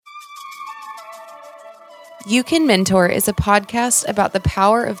You Can Mentor is a podcast about the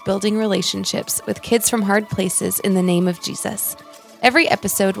power of building relationships with kids from hard places in the name of Jesus. Every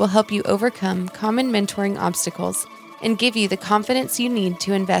episode will help you overcome common mentoring obstacles and give you the confidence you need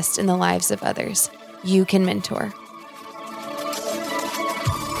to invest in the lives of others. You Can Mentor.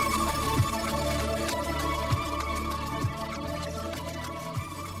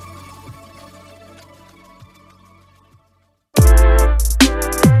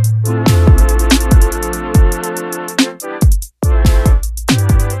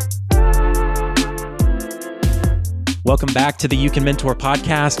 Welcome back to the You Can Mentor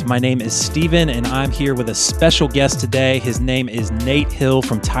podcast. My name is Steven, and I'm here with a special guest today. His name is Nate Hill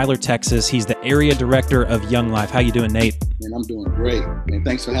from Tyler, Texas. He's the area director of Young Life. How you doing, Nate? Man, I'm doing great. And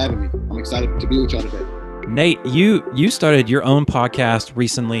thanks for having me. I'm excited to be with y'all today. Nate, you started your own podcast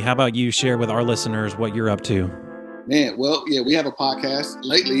recently. How about you share with our listeners what you're up to? Man, well, yeah, we have a podcast.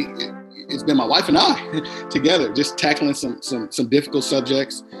 Lately, it's been my wife and I together, just tackling some difficult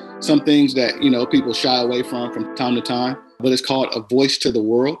subjects, some things that, people shy away from time to time. But it's called A Voice to the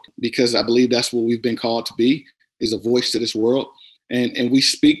World, because I believe that's what we've been called to be, is a voice to this world. And we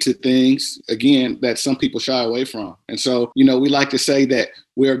speak to things, again, that some people shy away from. And so, we like to say that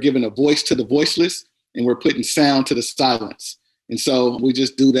we are giving a voice to the voiceless and we're putting sound to the silence. And so we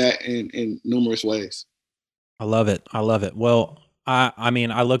just do that in numerous ways. I love it. Well,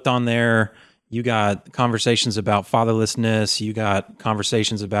 I looked on there. You got conversations about fatherlessness. You got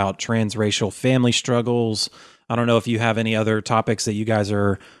conversations about transracial family struggles. I don't know if you have any other topics that you guys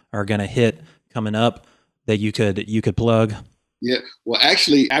are going to hit coming up that you could plug. Yeah. Well,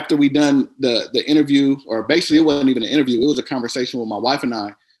 actually, after we done the interview, or basically it wasn't even an interview, it was a conversation with my wife and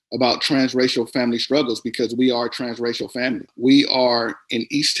I about transracial family struggles, because we are a transracial family. We are in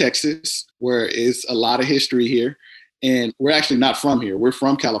East Texas, where is a lot of history here. And we're actually not from here. We're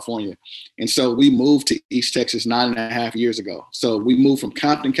from California. And so we moved to East Texas 9.5 years ago. So we moved from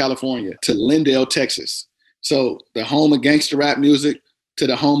Compton, California to Lindale, Texas. So the home of gangster rap music to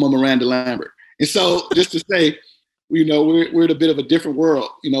the home of Miranda Lambert. And so just to say, we're in a bit of a different world,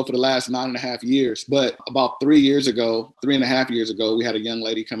 for the last 9.5 years. But about 3.5 years ago, we had a young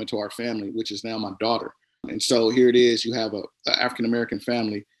lady come into our family, which is now my daughter. And so here it is. You have an African-American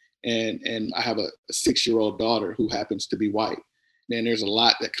family. And I have a 6-year-old daughter who happens to be white. And there's a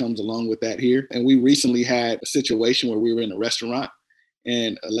lot that comes along with that here. And we recently had a situation where we were in a restaurant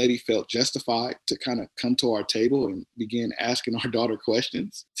and a lady felt justified to kind of come to our table and begin asking our daughter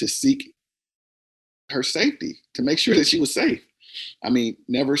questions to seek her safety, to make sure that she was safe.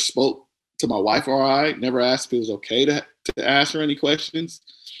 Never spoke to my wife or I, never asked if it was okay to ask her any questions,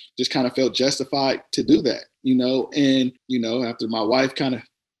 just kind of felt justified to do that, And, after my wife kind of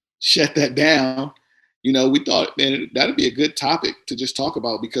shut that down, we thought, man, that'd be a good topic to just talk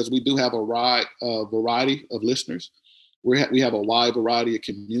about, because we do have a wide variety of listeners. We have a wide variety of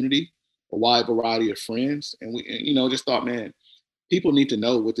community, a wide variety of friends. And we, just thought, man, people need to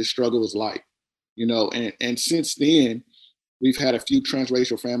know what this struggle is like, and since then, we've had a few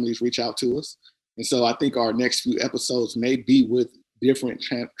transracial families reach out to us. And so I think our next few episodes may be with different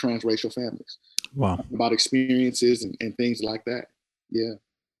transracial families. Wow. About experiences and things like that. Yeah.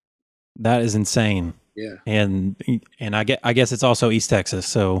 That is insane. Yeah. And I guess it's also East Texas.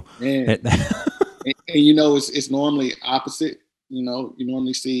 So it's normally opposite. You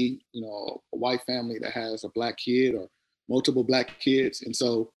normally see, a white family that has a black kid or multiple black kids. And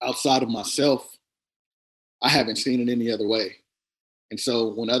so outside of myself, I haven't seen it any other way. And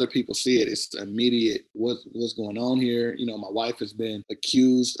so when other people see it, it's immediate. What's going on here? My wife has been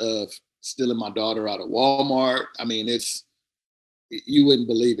accused of stealing my daughter out of Walmart. You wouldn't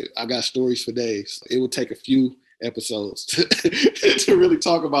believe it. I got stories for days. It would take a few episodes to really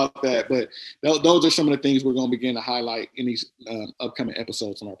talk about that. But those are some of the things we're going to begin to highlight in these upcoming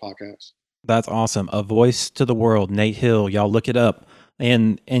episodes on our podcast. That's awesome. A Voice to the World, Nate Hill. Y'all look it up.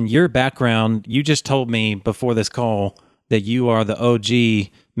 And your background, you just told me before this call that you are the OG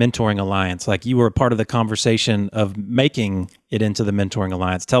Mentoring Alliance. Like, you were a part of the conversation of making it into the Mentoring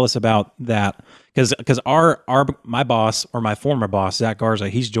Alliance. Tell us about that. Because my boss, or my former boss, Zach Garza,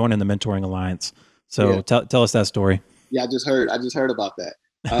 he's joining the Mentoring Alliance. So yeah. Tell us that story. Yeah, I just heard about that.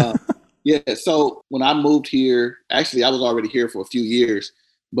 Yeah. So when I moved here, actually I was already here for a few years,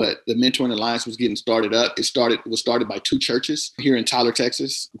 but the Mentoring Alliance was getting started up. It was started by 2 churches here in Tyler,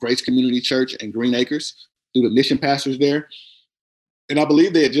 Texas, Grace Community Church and Green Acres, through the mission pastors there. And I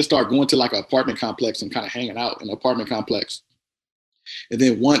believe they had just started going to like an apartment complex and kind of hanging out in an apartment complex. And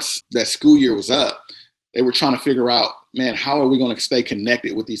then once that school year was up, they were trying to figure out, man, how are we going to stay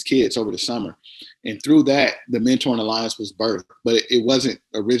connected with these kids over the summer? And through that, the Mentoring Alliance was birthed, but it wasn't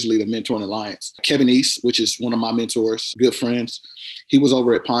originally the Mentoring Alliance. Kevin East, which is one of my mentors, good friends, he was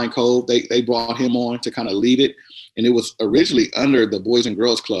over at Pine Cove. They brought him on to kind of lead it. And it was originally under the Boys and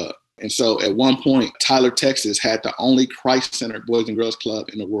Girls Club. And so at one point, Tyler, Texas had the only Christ-centered Boys and Girls Club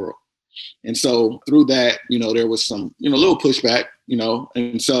in the world. And so through that, there was some, little pushback,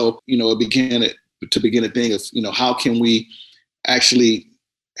 and so, it began to begin a thing of, how can we actually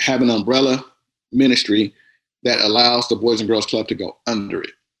have an umbrella ministry that allows the Boys and Girls Club to go under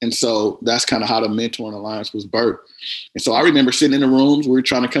it. And so that's kind of how the Mentoring Alliance was birthed. And so I remember sitting in the rooms, we were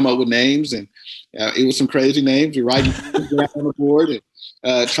trying to come up with names, and it was some crazy names. You're writing on the board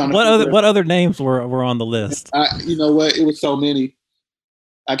and trying to. What other names were on the list? You know what? It was so many,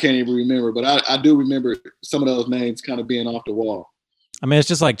 I can't even remember. But I do remember some of those names kind of being off the wall. I mean, it's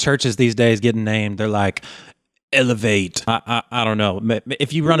just like churches these days getting named. They're like Elevate. I don't know.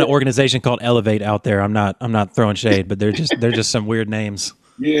 If you run an organization called Elevate out there, I'm not throwing shade, but they're just some weird names.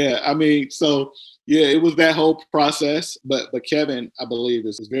 Yeah, I mean, so yeah, it was that whole process. But Kevin, I believe,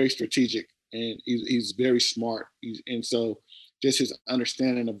 is very strategic, and he's very smart. And so just his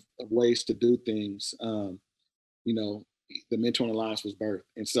understanding of ways to do things, the Mentoring Alliance was birthed.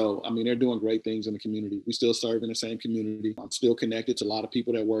 And so, I mean, they're doing great things in the community. We still serve in the same community. I'm still connected to a lot of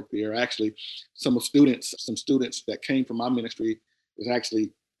people that work there. Actually, some students that came from my ministry is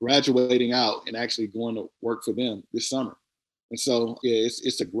actually graduating out and actually going to work for them this summer. And so, yeah,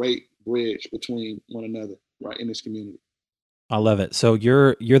 it's a great bridge between one another, right, in this community. I love it. So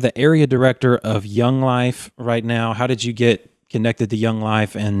you're the area director of Young Life right now. How did you get connected to Young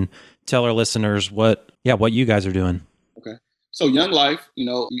Life, and tell our listeners what you guys are doing? Okay. So Young Life,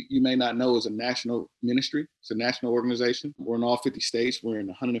 you may not know, is a national ministry. It's a national organization. We're in all 50 states. We're in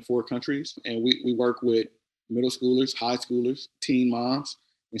 104 countries. And we work with middle schoolers, high schoolers, teen moms,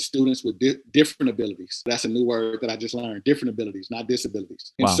 and students with different abilities. That's a new word that I just learned, different abilities, not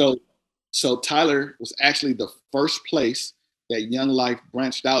disabilities. And wow. So Tyler was actually the first place that Young Life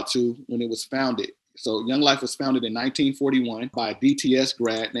branched out to when it was founded. So Young Life was founded in 1941 by a DTS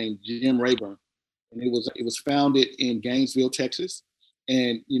grad named Jim Rayburn. And it was founded in Gainesville, Texas.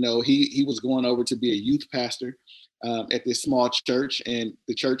 And, he was going over to be a youth pastor at this small church. And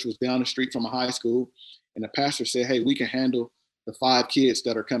the church was down the street from a high school. And the pastor said, hey, we can handle the 5 kids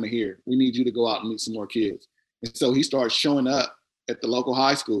that are coming here. We need you to go out and meet some more kids. And so he started showing up at the local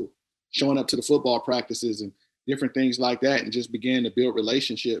high school, showing up to the football practices and different things like that, and just began to build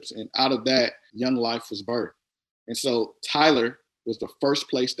relationships. And out of that, Young Life was birthed. And so Tyler was the first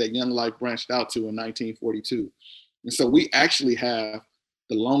place that Young Life branched out to in 1942. And so we actually have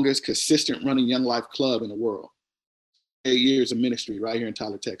the longest consistent running Young Life club in the world. 8 years of ministry right here in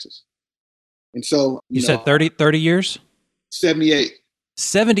Tyler, Texas. And so you said 30 years? 78.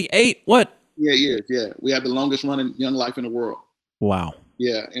 78? What? 8 years, yeah. We have the longest running Young Life in the world. Wow.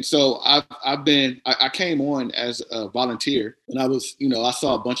 Yeah. And so I came on as a volunteer, and I was, I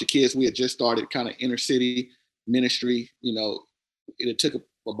saw a bunch of kids. We had just started kind of inner city ministry. It took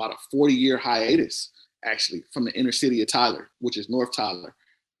about a 40-year hiatus, actually, from the inner city of Tyler, which is North Tyler.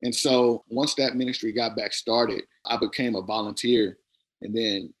 And so once that ministry got back started, I became a volunteer, and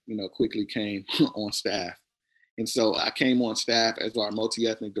then, quickly came on staff. And so I came on staff as our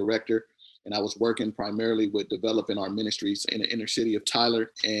multi-ethnic director, and I was working primarily with developing our ministries in the inner city of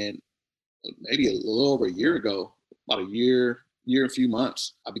Tyler. And maybe a little over a year ago, about a year and a few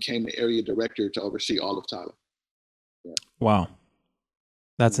months, I became the area director to oversee all of Tyler. Yeah. Wow.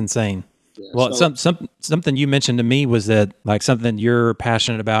 That's insane. Yeah, well, so, something you mentioned to me was that, like, something you're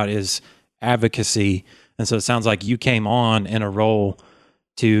passionate about is advocacy. And so it sounds like you came on in a role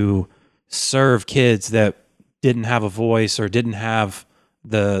to serve kids that didn't have a voice or didn't have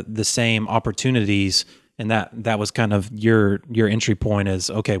the same opportunities. And that was kind of your entry point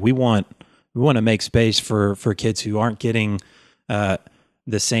is, okay, we want to make space for kids who aren't getting the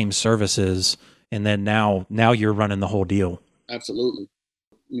same services. And then now you're running the whole deal. Absolutely.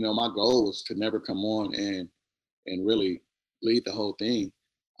 My goal was to never come on and really lead the whole thing.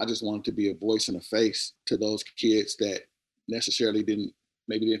 I just wanted to be a voice and a face to those kids that necessarily didn't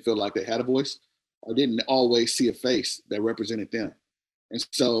feel like they had a voice, or didn't always see a face that represented them. And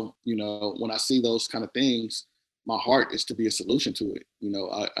so, when I see those kind of things, my heart is to be a solution to it.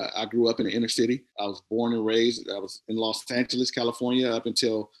 I grew up in the inner city. I was born and raised. I was in Los Angeles, California, up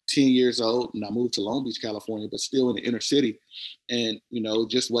until 10 years old, and I moved to Long Beach, California, but still in the inner city. And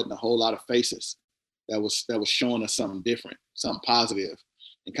just wasn't a whole lot of faces that was showing us something different, something positive,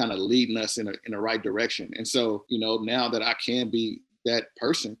 and kind of leading us in the right direction. And so, now that I can be that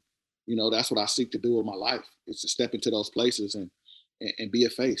person, that's what I seek to do with my life, is to step into those places and and be a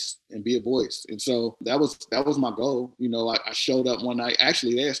face and be a voice. And so that was my goal. I showed up one night.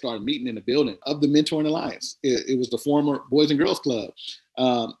 Actually, they had started meeting in the building of the Mentoring Alliance. It was the former Boys and Girls Club.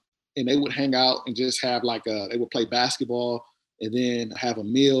 And they would hang out and just have they would play basketball and then have a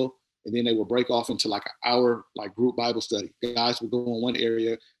meal. And then they would break off into like an hour, like group Bible study. Guys would go in one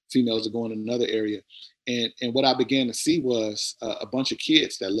area, females would go in another area. And what I began to see was a bunch of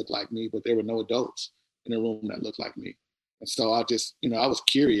kids that looked like me, but there were no adults in the room that looked like me. And so I just, I was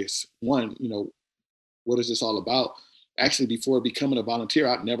curious. One, what is this all about? Actually, before becoming a volunteer,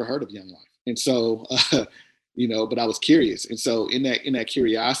 I'd never heard of Young Life. And so, but I was curious. And so in that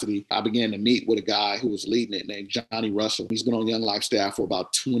curiosity, I began to meet with a guy who was leading it named Johnny Russell. He's been on Young Life staff for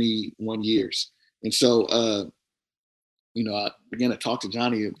about 21 years. And so, I began to talk to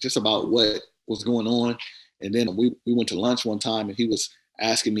Johnny just about what was going on. And then we went to lunch one time and he was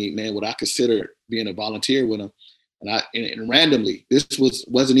asking me, man, would I consider being a volunteer with him? And randomly, this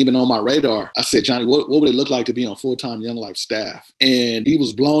wasn't even on my radar. I said, Johnny, what would it look like to be on full-time Young Life staff? And he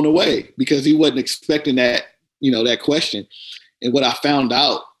was blown away because he wasn't expecting that, that question. And what I found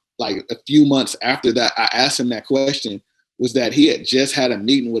out like a few months after that, I asked him that question, was that he had just had a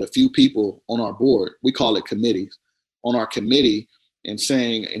meeting with a few people on our board. We call it committees, on our committee, and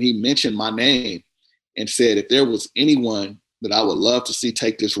he mentioned my name and said, if there was anyone that I would love to see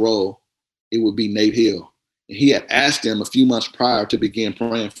take this role, it would be Nate Hill. He had asked him a few months prior to begin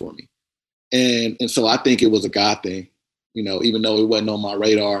praying for me. And so I think it was a God thing, even though it wasn't on my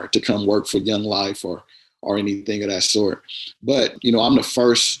radar to come work for Young Life or anything of that sort. But, I'm the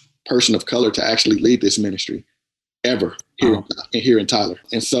first person of color to actually lead this ministry ever here in Tyler.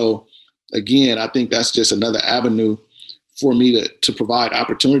 And so, again, I think that's just another avenue for me to provide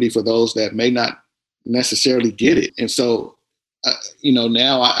opportunity for those that may not necessarily get it. And so,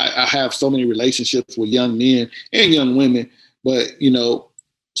 now I have so many relationships with young men and young women, but,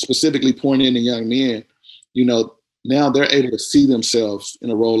 specifically pointing to young men, now they're able to see themselves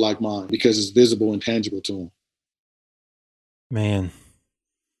in a role like mine because it's visible and tangible to them. Man,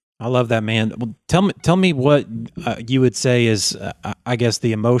 I love that, man. Well, tell me what you would say is, I guess,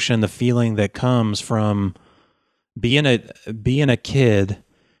 the emotion, the feeling that comes from being a kid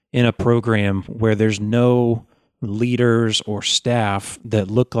in a program where there's no leaders or staff that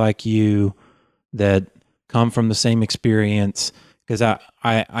look like you, that come from the same experience. Because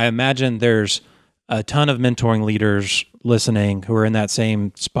I imagine there's a ton of mentoring leaders listening who are in that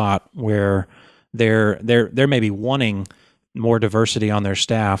same spot where they're maybe wanting more diversity on their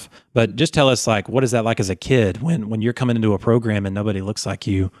staff. But just tell us, like, what is that like as a kid when you're coming into a program and nobody looks like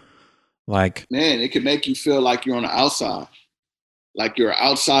you? Like, man, it can make you feel like you're on the outside, like you're an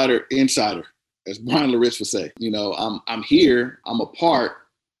outsider, insider, as Brian Laritz would say. I'm here, I'm a part,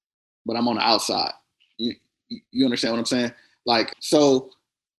 but I'm on the outside. You understand what I'm saying? Like, so,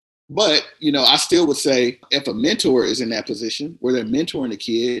 but, I still would say if a mentor is in that position where they're mentoring a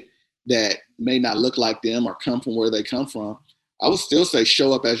kid that may not look like them or come from where they come from, I would still say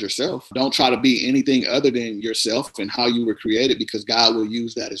show up as yourself. Don't try to be anything other than yourself and how you were created, because God will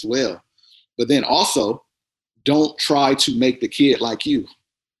use that as well. But then also, don't try to make the kid like you.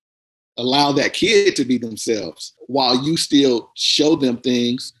 Allow that kid to be themselves while you still show them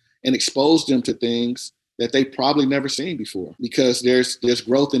things and expose them to things that they probably never seen before, because there's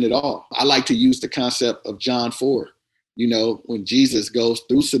growth in it all. I like to use the concept of John 4. When Jesus goes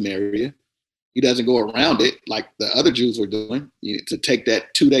through Samaria, he doesn't go around it like the other Jews were doing, to take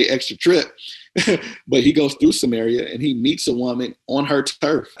that 2-day extra trip. But he goes through Samaria and he meets a woman on her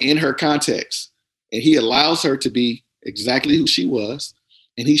turf, in her context. And he allows her to be exactly who she was.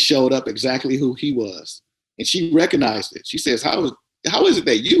 And he showed up exactly who he was. And she recognized it. She says, how is it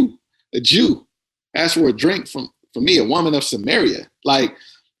that you, a Jew, asked for a drink from me, a woman of Samaria? Like,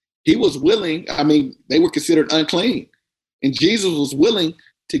 he was willing. I mean, they were considered unclean. And Jesus was willing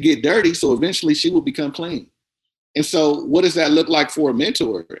to get dirty, so eventually she would become clean. And so what does that look like for a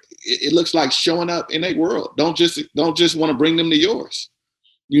mentor? It looks like showing up in a world. Don't just want to bring them to yours,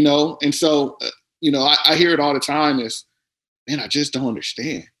 And so, I hear it all the time is, man, I just don't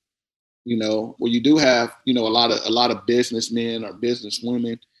understand. Well, you do have, a lot of businessmen or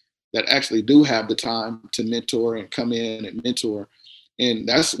businesswomen that actually do have the time to mentor and come in and mentor. And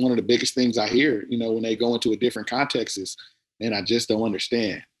that's one of the biggest things I hear, when they go into a different context is, man, I just don't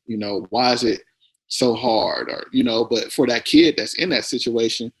understand. Why is it so hard? Or, but for that kid that's in that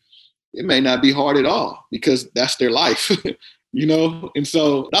situation, it may not be hard at all because that's their life, And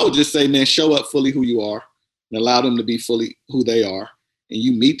so I would just say, man, show up fully who you are and allow them to be fully who they are. And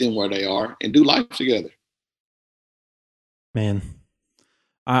you meet them where they are and do life together. Man,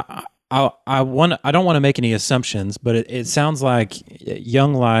 I don't want to make any assumptions, but it sounds like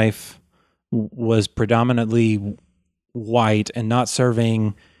Young Life was predominantly white and not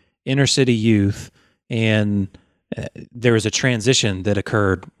serving inner city youth, and there was a transition that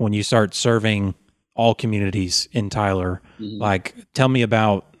occurred when you start serving all communities in Tyler. Mm-hmm. Like, tell me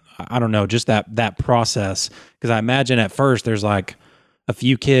about, I don't know, just that process, because I imagine at first there's like a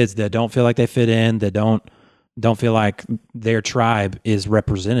few kids that don't feel like they fit in, that don't feel like their tribe is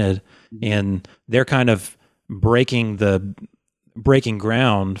represented, and they're kind of breaking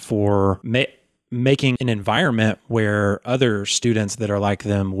ground for making an environment where other students that are like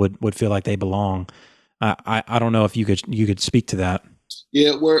them would feel like they belong. I don't know if you could speak to that.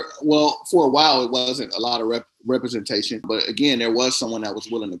 Yeah, well, for a while it wasn't a lot of representation, but again, there was someone that was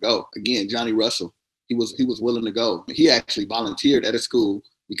willing to go. Again, Johnny Russell, he was willing to go. He actually volunteered at a school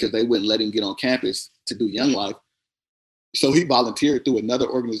because they wouldn't let him get on campus to do Young Life. So he volunteered through another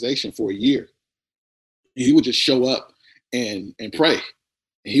organization for a year. He would just show up and pray.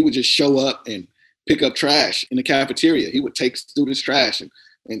 He would just show up and pick up trash in the cafeteria. He would take students' trash,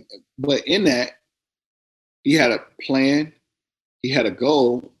 but in that, he had a plan. He had a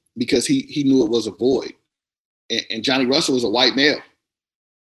goal because he knew it was a void. And Johnny Russell was a white male,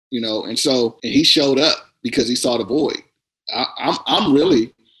 and he showed up because he saw the void. I'm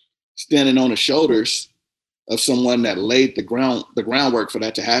really standing on the shoulders of someone that laid the groundwork for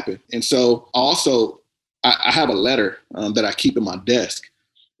that to happen. And so also, I have a letter that I keep in my desk.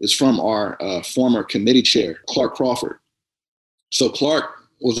 It's from our former committee chair, Clark Crawford. So Clark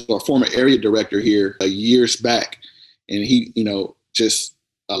was our former area director here years back. And he, just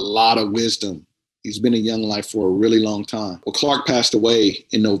a lot of wisdom. He's been in Young Life for a really long time. Well, Clark passed away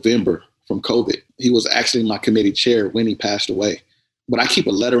in November from COVID. He was actually my committee chair when he passed away. But I keep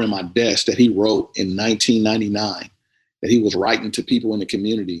a letter in my desk that he wrote in 1999 that he was writing to people in the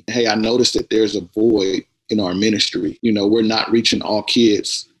community. Hey, I noticed that there's a void in our ministry. We're not reaching all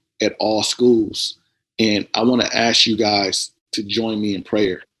kids at all schools. And I want to ask you guys to join me in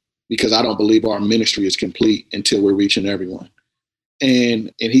prayer because I don't believe our ministry is complete until we're reaching everyone.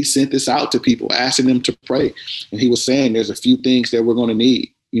 And he sent this out to people, asking them to pray. And he was saying there's a few things that we're going to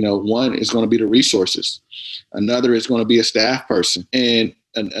need. One is going to be the resources. Another is going to be a staff person. And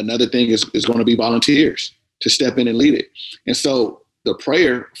another thing is going to be volunteers to step in and lead it. And so the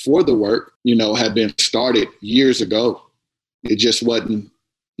prayer for the work, had been started years ago. It just wasn't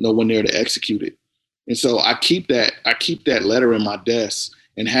no one there to execute it. And so I keep that letter in my desk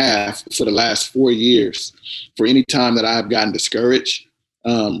and have for the last 4 years, for any time that I've gotten discouraged,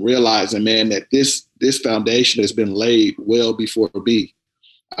 realizing, man, that this foundation has been laid well before me.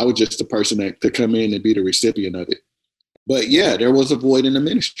 I was just the person to come in and be the recipient of it. But yeah, there was a void in the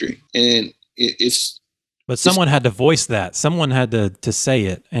ministry, and But someone had to voice that. Someone had to say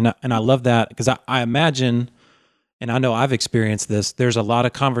it, and I love that because I imagine, and I know I've experienced this. There's a lot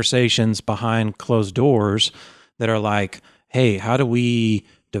of conversations behind closed doors that are like, "Hey, how do we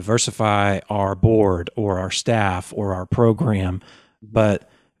diversify our board or our staff or our program?" But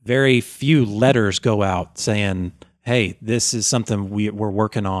very few letters go out saying, "Hey, this is something we're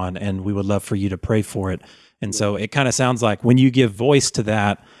working on, and we would love for you to pray for it." And so it kind of sounds like when you give voice to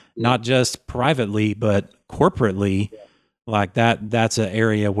that, not just privately, but corporately, like that's an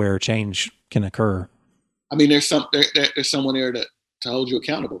area where change can occur. I mean, there's someone there to hold you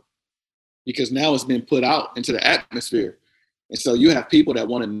accountable because now it's been put out into the atmosphere. And so you have people that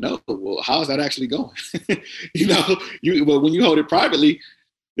want to know, well, how is that actually going? But when you hold it privately,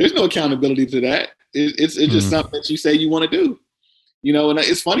 there's no accountability to that. It's just something that you say you want to do. And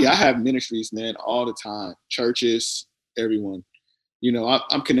it's funny. I have ministries, man, all the time, churches, everyone.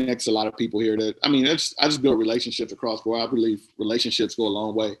 I'm connected to a lot of people here I just build relationships across the board. I believe relationships go a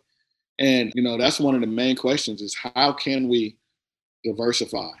long way. And, that's one of the main questions is how can we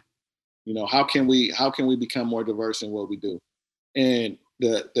diversify? How can we become more diverse in what we do? And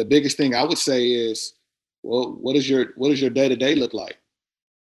the biggest thing I would say is, well, what does your day-to-day look like?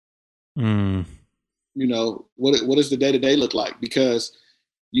 What does the day-to-day look like? Because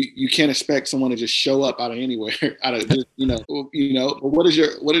you can't expect someone to just show up out of anywhere, what is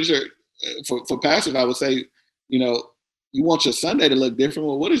your for pastors, I would say, you want your Sunday to look different.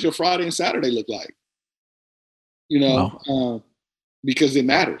 Well, what does your Friday and Saturday look like? Wow. Because it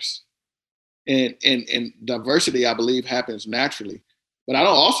matters. And diversity, I believe, happens naturally. But I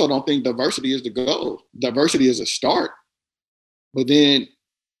also don't think diversity is the goal. Diversity is a start. But then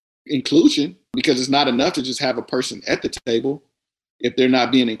inclusion, because it's not enough to just have a person at the table if they're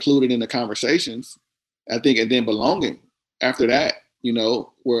not being included in the conversations, I think, and then belonging after that,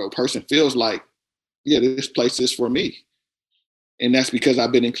 where a person feels like, yeah, this place is for me. And that's because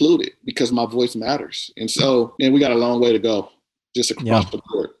I've been included, because my voice matters. And so, man, we got a long way to go just across the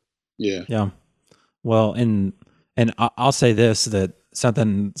board. Yeah. Yeah. Well, and I'll say this, that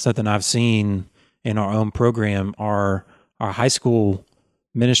something I've seen in our own program, our high school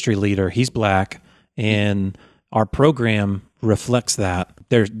ministry leader, he's Black, and our program reflects that.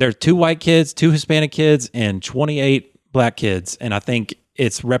 There's 2 white kids, 2 Hispanic kids, and 28 Black kids. And I think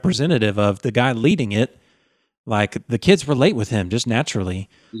it's representative of the guy leading it. Like, the kids relate with him just naturally.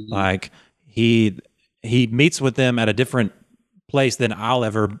 Mm-hmm. Like, he meets with them at a different place than I'll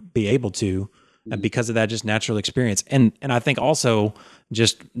ever be able to. And because of that, just natural experience. And I think also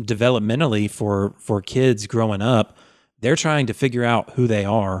just developmentally for kids growing up, they're trying to figure out who they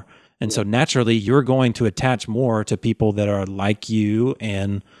are. And so naturally, you're going to attach more to people that are like you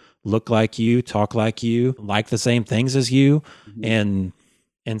and look like you, talk like you, like the same things as you. Mm-hmm.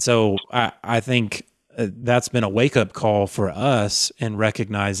 And so I think that's been a wake-up call for us in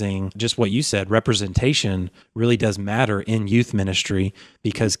recognizing just what you said. Representation really does matter in youth ministry,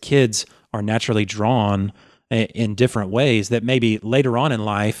 because kids are naturally drawn in different ways that maybe later on in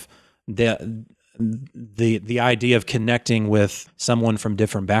life, the idea of connecting with someone from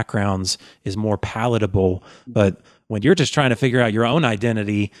different backgrounds is more palatable. But when you're just trying to figure out your own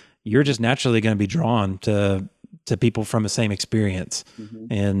identity, you're just naturally going to be drawn to people from the same experience. Mm-hmm.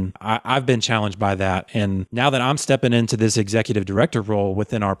 And I've been challenged by that. And now that I'm stepping into this executive director role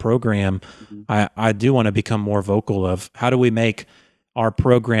within our program, mm-hmm. I do want to become more vocal of how do we make our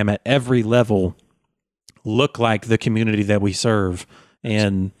program at every level look like the community that we serve.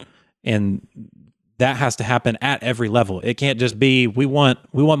 And that has to happen at every level. It can't just be, we want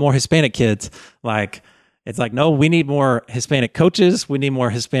more Hispanic kids. Like, it's like, no, we need more Hispanic coaches. We need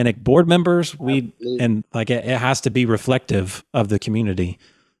more Hispanic board members. And like, it has to be reflective of the community.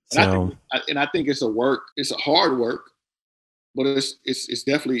 So, and I think it's a hard work, but it's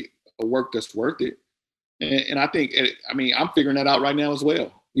definitely a work that's worth it. And I think, I'm figuring that out right now as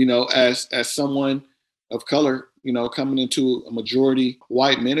well. As someone of color, coming into a majority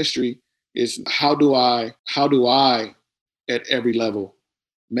white ministry, is how do I at every level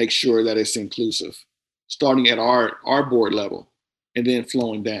make sure that it's inclusive, starting at our board level and then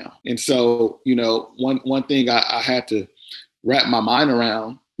flowing down. And so, one thing I had to wrap my mind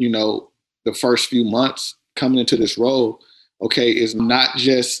around, the first few months coming into this role, is not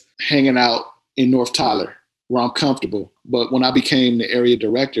just hanging out in North Tyler where I'm comfortable, but when I became the area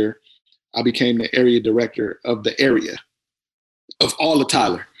director, I became the area director of the area of all of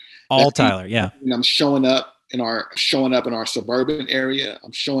Tyler. Tyler, yeah. And I'm showing up in our suburban area.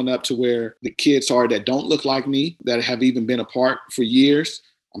 I'm showing up to where the kids are that don't look like me, that have even been apart for years.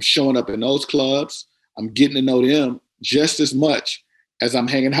 I'm showing up in those clubs. I'm getting to know them just as much as I'm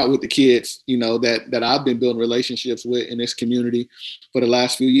hanging out with the kids, that I've been building relationships with in this community for the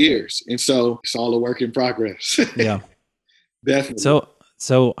last few years. And so it's all a work in progress. Yeah, definitely.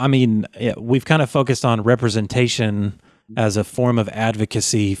 So we've kind of focused on representation as a form of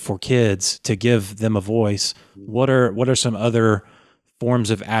advocacy for kids to give them a voice. What are some other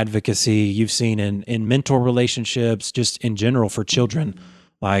forms of advocacy you've seen in mentor relationships, just in general for children?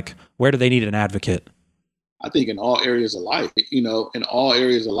 Like, where do they need an advocate? I think in all areas of life,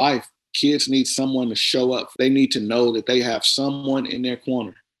 kids need someone to show up. They need to know that they have someone in their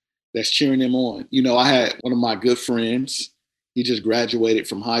corner that's cheering them on. I had one of my good friends. He just graduated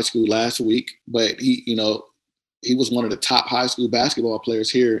from high school last week, but he was one of the top high school basketball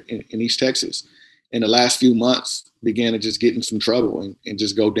players here in East Texas. In the last few months, began to just get in some trouble and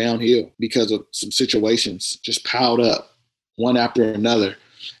just go downhill because of some situations just piled up one after another,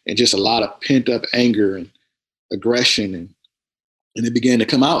 and just a lot of pent up anger and aggression. And it began to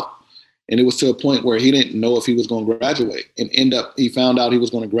come out. And it was to a point where he didn't know if he was going to graduate, and he found out he was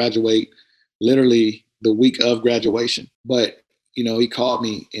going to graduate literally the week of graduation. But, he called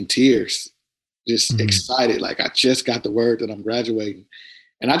me in tears, just excited, like I just got the word that I'm graduating.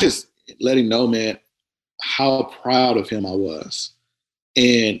 And I just let him know, man, how proud of him I was.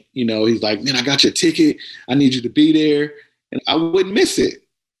 And, he's like, man, I got your ticket. I need you to be there. And I wouldn't miss it.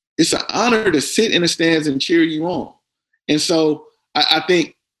 It's an honor to sit in the stands and cheer you on. And so I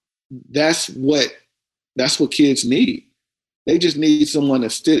think that's what kids need. They just need someone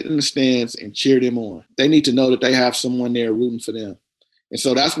to sit in the stands and cheer them on. They need to know that they have someone there rooting for them. And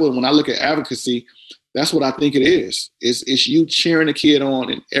so that's when I look at advocacy, that's what I think it is. It's you cheering a kid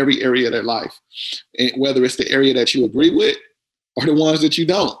on in every area of their life, and whether it's the area that you agree with or the ones that you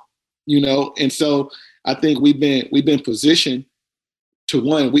don't, And so I think we've been positioned to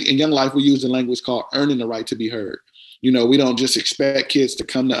in Young Life, we use the language called earning the right to be heard. We don't just expect kids to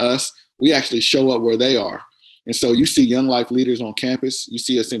come to us. We actually show up where they are. And so you see Young Life leaders on campus. You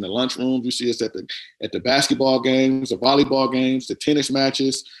see us in the lunchrooms. You see us at the basketball games, the volleyball games, the tennis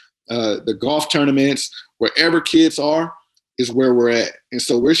matches, the golf tournaments. Wherever kids are is where we're at. And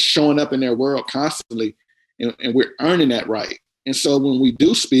so we're showing up in their world constantly, and we're earning that right. And so when we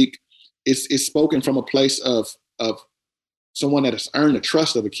do speak, it's spoken from a place of someone that has earned the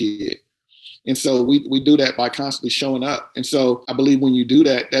trust of a kid. And so we do that by constantly showing up. And so I believe when you do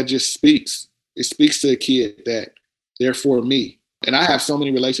that, that just speaks. It speaks to a kid that they're for me. And I have so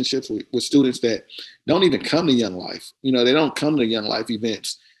many relationships with students that don't even come to Young Life. You know, they don't come to Young Life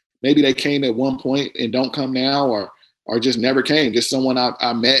events. Maybe they came at one point and don't come now, or just never came. Just someone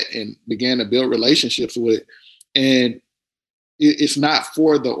I met and began to build relationships with. And it's not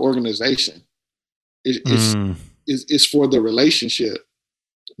for the organization. It's for the relationship,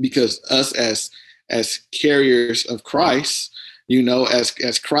 because us as carriers of Christ, you know,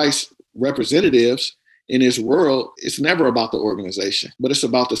 as Christ representatives in his world, it's never about the organization, but it's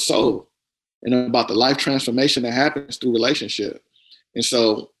about the soul and about the life transformation that happens through relationship. And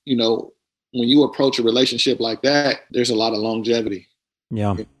so, you know, when you approach a relationship like that, there's a lot of longevity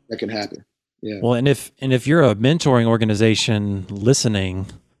that can happen. Yeah. Well, and if you're a mentoring organization listening,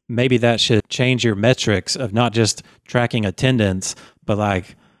 maybe that should change your metrics of not just tracking attendance, but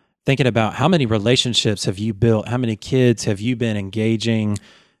like thinking about how many relationships have you built? How many kids have you been engaging,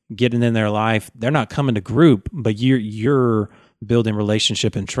 getting in their life? They're not coming to group, but you're building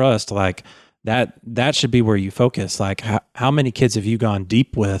relationship and trust. Like that should be where you focus. Like how many kids have you gone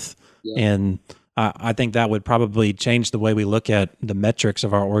deep with? Yeah. And I think that would probably change the way we look at the metrics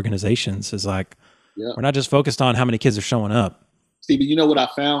of our organizations. Is like, we're not just focused on how many kids are showing up. Stevie, you know what I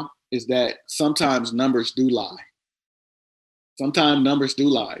found is that sometimes numbers do lie. Sometimes numbers do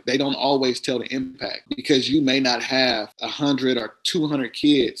lie. They don't always tell the impact, because you may not have 100 or 200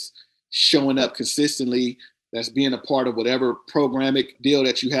 kids showing up consistently that's being a part of whatever programmatic deal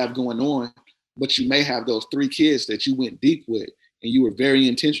that you have going on, but you may have those 3 kids that you went deep with and you were very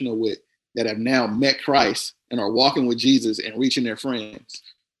intentional with, that have now met Christ and are walking with Jesus and reaching their friends.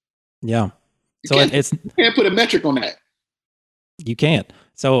 Yeah. You can't put a metric on that. You can't.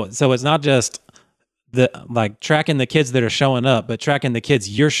 So it's not just the like tracking the kids that are showing up, but tracking the kids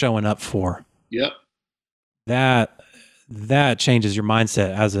you're showing up for. Yep. That changes your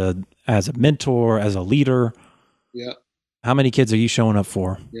mindset as a mentor, as a leader. Yep. How many kids are you showing up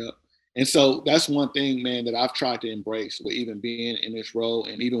for? Yep. And so that's one thing, man, that I've tried to embrace with even being in this role,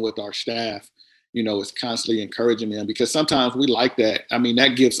 and even with our staff, you know, is constantly encouraging them, because sometimes we like that. I mean,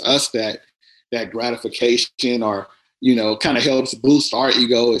 that gives us that gratification, or, you know, kind of helps boost our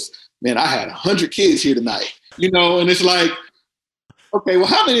ego. Is, man, I had 100 kids here tonight, you know, and it's like, okay, well,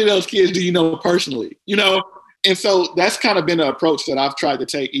 how many of those kids do you know personally, you know? And so that's kind of been the approach that I've tried to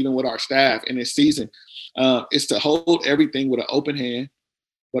take even with our staff in this season, is to hold everything with an open hand,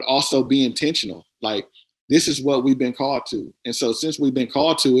 but also be intentional. Like, this is what we've been called to. And so since we've been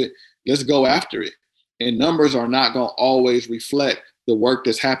called to it, let's go after it. And numbers are not going to always reflect the work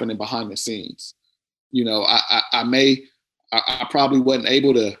that's happening behind the scenes. You know, I probably wasn't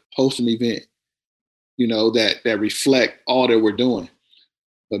able to host an event, you know, that reflect all that we're doing.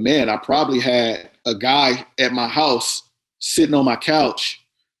 But man, I probably had a guy at my house sitting on my couch,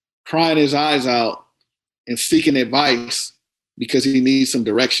 crying his eyes out and seeking advice because he needs some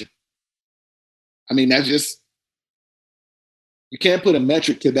direction. I mean, that's just, you can't put a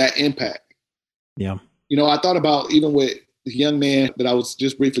metric to that impact. Yeah. You know, I thought about even with the young man that I was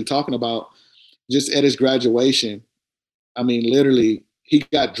just briefly talking about, just at his graduation. I mean, literally, he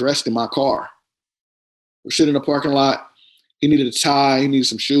got dressed in my car. We're sitting in the parking lot. He needed a tie. He needed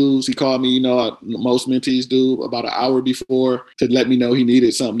some shoes. He called me, you know, most mentees do, about an hour before, to let me know he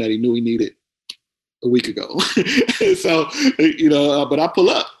needed something that he knew he needed a week ago. So, you know, but I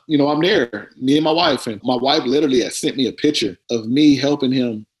pull up, you know, I'm there, me and my wife. And my wife literally had sent me a picture of me helping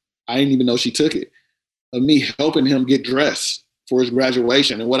him. I didn't even know she took it, of me helping him get dressed for his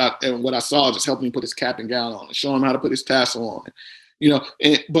graduation. And what I saw, just helping him put his cap and gown on and show him how to put his tassel on, you know.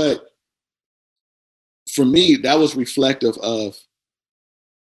 But for me, that was reflective of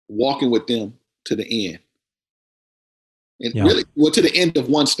walking with them to the end. And really, well, to the end of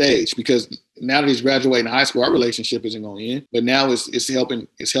one stage, because now that he's graduating high school, our relationship isn't going to end. But now it's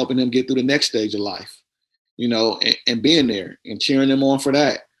helping him get through the next stage of life, you know, and being there and cheering them on for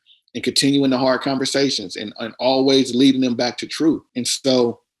that, and continuing the hard conversations, and always leading them back to truth. And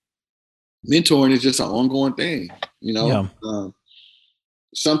so mentoring is just an ongoing thing, you know. Yeah.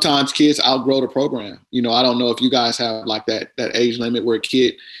 Sometimes kids outgrow the program. You know, I don't know if you guys have like that age limit where a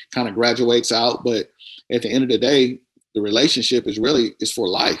kid kind of graduates out, but at the end of the day, the relationship is for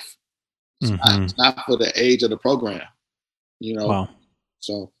life. It's not for the age of the program, you know. Wow.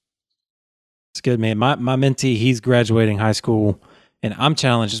 So It's good, man. My mentee, he's graduating high school, and I'm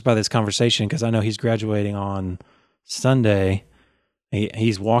challenged just by this conversation because I know he's graduating on Sunday.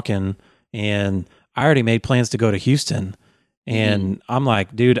 He's walking, and I already made plans to go to Houston. And I'm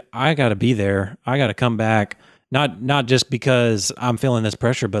like, dude, I got to be there. I got to come back. Not just because I'm feeling this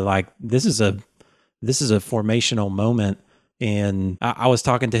pressure, but like this is a formational moment. And I was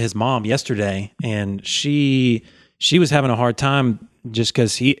talking to his mom yesterday, and she was having a hard time just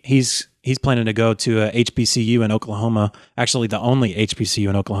because he's planning to go to a HBCU in Oklahoma. Actually, the only HBCU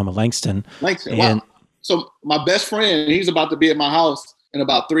in Oklahoma, Langston. Wow. So my best friend, he's about to be at my house in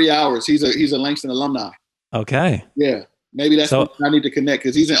about 3 hours. He's a Langston alumni. Okay. Yeah. Maybe that's what I need to connect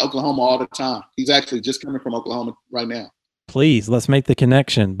because he's in Oklahoma all the time. He's actually just coming from Oklahoma right now. Please, let's make the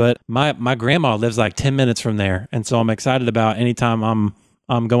connection. But my grandma lives like 10 minutes from there. And so I'm excited about anytime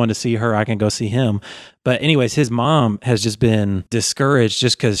I'm going to see her, I can go see him. But anyways, his mom has just been discouraged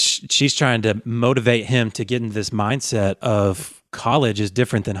just because she's trying to motivate him to get into this mindset of college is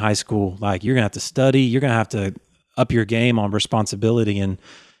different than high school. Like you're going to have to study, you're going to have to up your game on responsibility.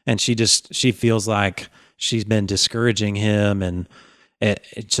 And she feels like she's been discouraging him. And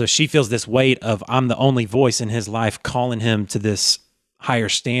so she feels this weight of I'm the only voice in his life calling him to this higher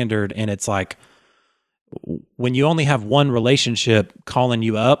standard. And it's like, when you only have one relationship calling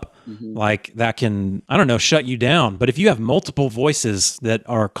you up, like that can, I don't know, shut you down. But if you have multiple voices that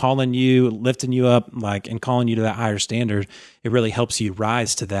are calling you, lifting you up, like, and calling you to that higher standard, it really helps you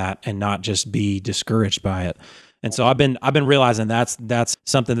rise to that and not just be discouraged by it. And so I've been realizing that's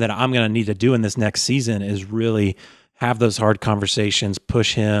something that I'm going to need to do in this next season is really have those hard conversations,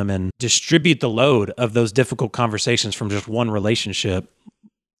 push him, and distribute the load of those difficult conversations from just one relationship,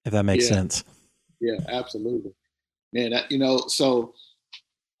 if that makes sense. Yeah, absolutely. Man, so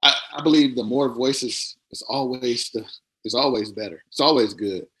I believe the more voices is always better. It's always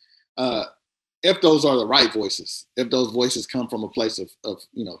good. If those are the right voices, if those voices come from a place of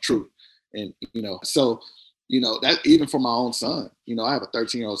truth. And, so, that even for my own son, I have a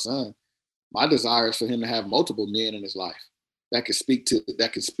 13-year-old son. My desire is for him to have multiple men in his life that could speak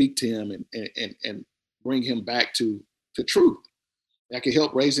to him and bring him back to truth. That could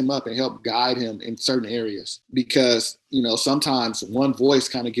help raise him up and help guide him in certain areas. Because, sometimes one voice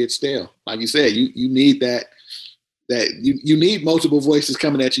kind of gets stale. Like you said, you need that you need multiple voices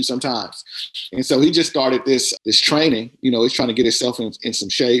coming at you sometimes. And so he just started this training, he's trying to get himself in some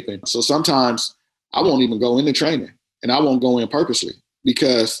shape. And so sometimes I won't even go into training and I won't go in purposely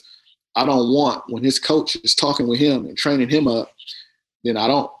because I don't want, when his coach is talking with him and training him up, then I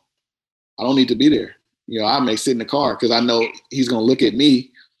don't need to be there. I may sit in the car because I know he's going to look at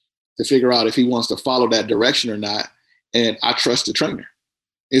me to figure out if he wants to follow that direction or not. And I trust the trainer.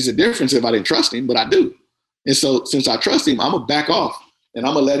 It's a difference if I didn't trust him, but I do. And so since I trust him, I'm going to back off and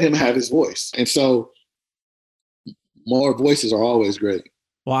I'm going to let him have his voice. And so more voices are always great.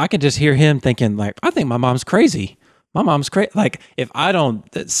 Well, I can just hear him thinking like, I think my mom's crazy. My mom's crazy. Like if I don't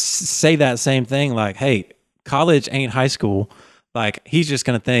say that same thing, like, hey, college ain't high school. Like he's just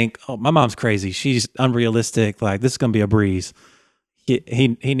going to think, oh, my mom's crazy. She's unrealistic. Like this is going to be a breeze.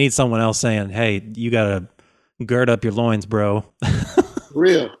 He needs someone else saying, hey, you got to gird up your loins, bro.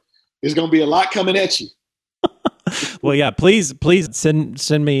 Real. There's going to be a lot coming at you. Well, yeah, please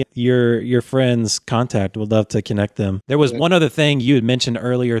send me your friend's contact. We'd love to connect them. There was one other thing you had mentioned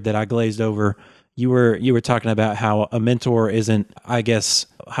earlier that I glazed over. You were talking about how a mentor isn't, I guess,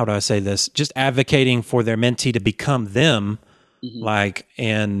 how do I say this? Just advocating for their mentee to become them, like,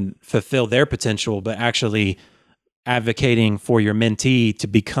 and fulfill their potential, but actually advocating for your mentee to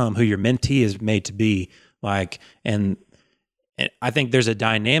become who your mentee is made to be. Like, and I think there's a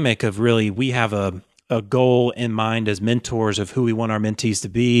dynamic of really, we have a goal in mind as mentors of who we want our mentees to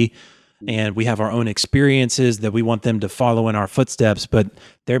be. And we have our own experiences that we want them to follow in our footsteps, but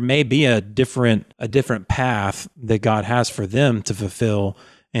there may be a different path that God has for them to fulfill.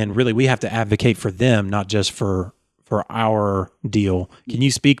 And really we have to advocate for them, not just for our deal. Can you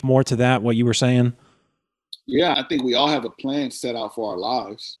speak more to that, what you were saying? Yeah, I think we all have a plan set out for our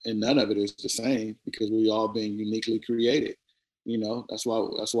lives and none of it is the same because we all been uniquely created. That's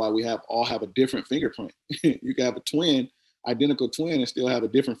why we all have a different fingerprint. You can have a identical twin and still have a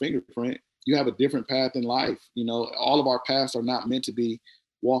different fingerprint. You have a different path in life. All of our paths are not meant to be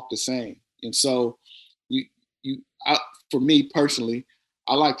walked the same. And so for me personally,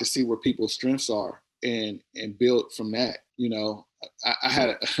 I like to see where people's strengths are and build from that. I had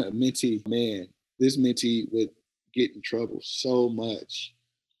a mentee, man, this mentee would get in trouble so much,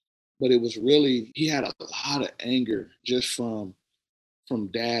 but it was really, he had a lot of anger just from from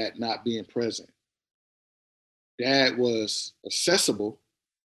dad not being present. Dad was accessible,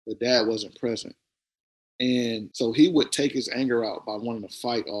 but dad wasn't present. And so he would take his anger out by wanting to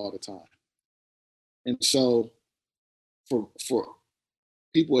fight all the time. And so for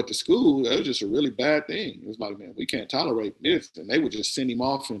people at the school, that was just a really bad thing. It was like, man, we can't tolerate this. And they would just send him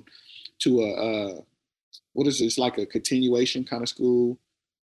off to what is this, like a continuation kind of school.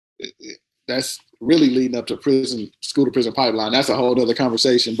 That's really leading up to school to prison pipeline. That's a whole other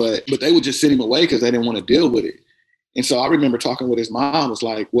conversation. But they would just send him away because they didn't want to deal with it. And so I remember talking with his mom, was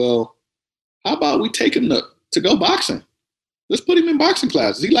like, well, how about we take him to go boxing? Let's put him in boxing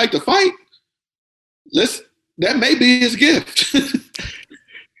classes. He liked to fight. That may be his gift.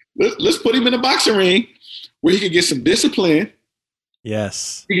 Let's put him in a boxing ring where he could get some discipline.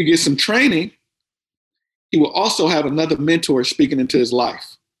 Yes. He could get some training. He will also have another mentor speaking into his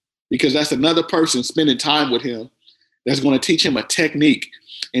life, because that's another person spending time with him that's going to teach him a technique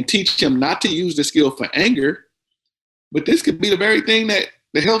and teach him not to use the skill for anger, but this could be the very thing that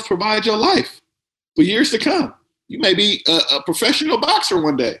helps provide your life for years to come. You may be a professional boxer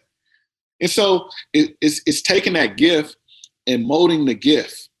one day. And so it's taking that gift and molding the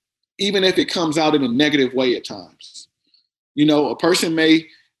gift, even if it comes out in a negative way at times. You know, a person may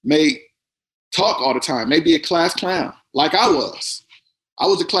talk all the time, may be a class clown, like I was. I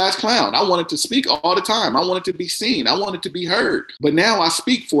was a class clown. I wanted to speak all the time. I wanted to be seen. I wanted to be heard. But now I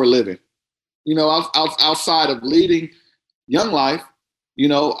speak for a living. You know, outside of leading Young Life, you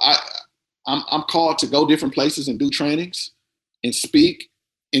know, I'm called to go different places and do trainings and speak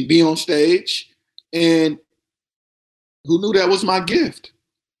and be on stage. And who knew that was my gift,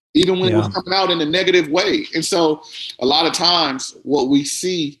 even when it was coming out in a negative way? And so a lot of times what we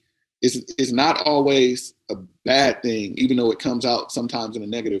see is not always a bad thing, even though it comes out sometimes in a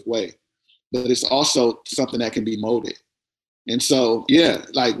negative way. But it's also something that can be molded. And so, yeah,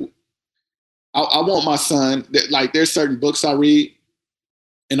 like I want my son, like there's certain books I read,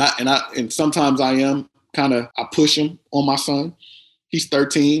 and sometimes I push him on my son. He's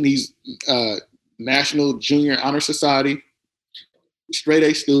 13. He's National Junior Honor Society, straight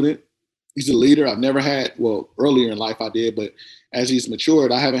A student. He's a leader. I've never had, well, earlier in life I did, but as he's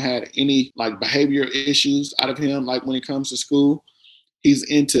matured, I haven't had any like behavior issues out of him. Like when it comes to school, he's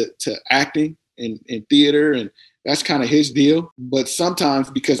into acting and theater, and that's kind of his deal. But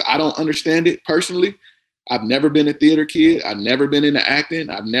sometimes, because I don't understand it personally, I've never been a theater kid. I've never been into acting.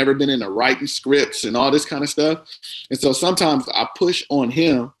 I've never been into writing scripts and all this kind of stuff. And so sometimes I push on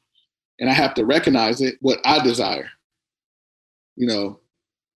him, and I have to recognize it, what I desire. You know,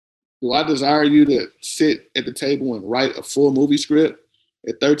 do I desire you to sit at the table and write a full movie script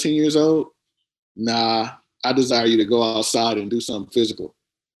at 13 years old? Nah, I desire you to go outside and do something physical.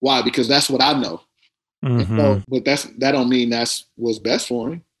 Why? Because that's what I know. Mm-hmm. So, but that don't mean that's what's best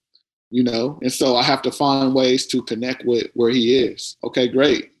for him, you know? And so I have to find ways to connect with where he is. Okay,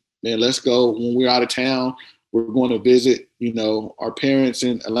 great, man, let's go. When we're out of town, we're going to visit, you know, our parents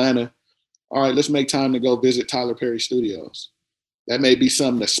in Atlanta. All right, let's make time to go visit Tyler Perry Studios. That may be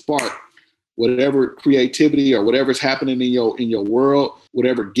something to spark whatever creativity or whatever's happening in your world,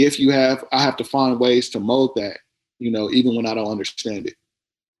 whatever gift you have. I have to find ways to mold that, you know, even when I don't understand it.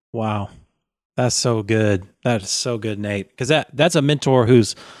 Wow. That's so good. That is so good, Nate. Because that's a mentor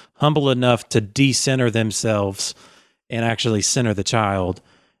who's humble enough to de-center themselves and actually center the child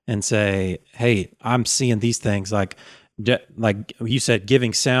and say, hey, I'm seeing these things. Like you said,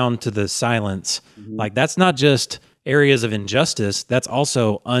 giving sound to the silence. Mm-hmm. Like that's not just areas of injustice. That's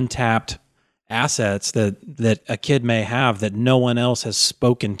also untapped assets that a kid may have that no one else has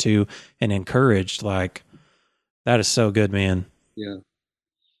spoken to and encouraged. Like that is so good, man. Yeah.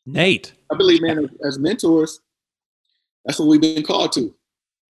 Nate. I believe, man, as mentors, that's what we've been called to.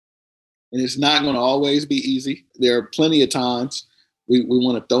 And it's not going to always be easy. There are plenty of times we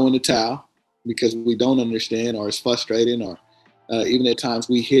want to throw in the towel because we don't understand, or it's frustrating, or even at times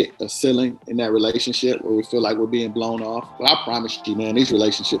we hit a ceiling in that relationship where we feel like we're being blown off. But I promise you, man, these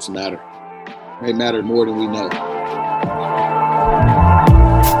relationships matter. They matter more than we know.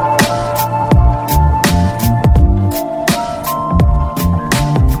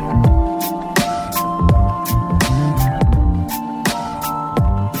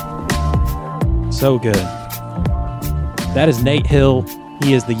 So good. That is Nate Hill.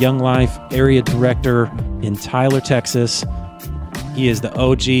 He is the Young Life Area Director in Tyler, Texas. He is the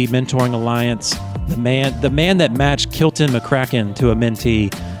OG Mentoring Alliance, the man that matched Kilton McCracken to a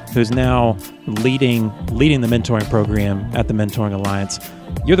mentee, who's now leading the mentoring program at the Mentoring Alliance.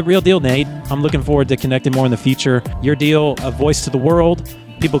 You're the real deal, Nate. I'm looking forward to connecting more in the future. Your deal, A Voice to the World,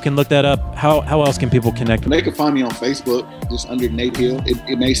 people can look that up, how else can people connect? They can find me on Facebook, just under Nate Hill.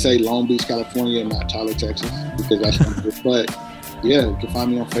 It may say Long Beach, California, and not Tyler, Texas, because that's but yeah, you can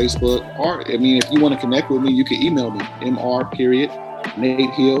find me on Facebook. Or, I mean, if you want to connect with me, you can email me,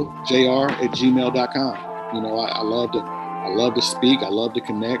 mr.natehilljr@gmail.com. You know, I love to speak. I love to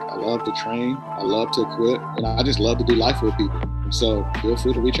connect. I love to train. I love to equip. And I just love to do life with people. And so feel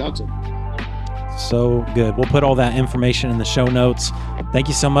free to reach out to me. So good. We'll put all that information in the show notes. Thank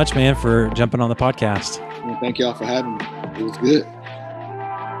you so much, man, for jumping on the podcast. And thank y'all for having me. It was good.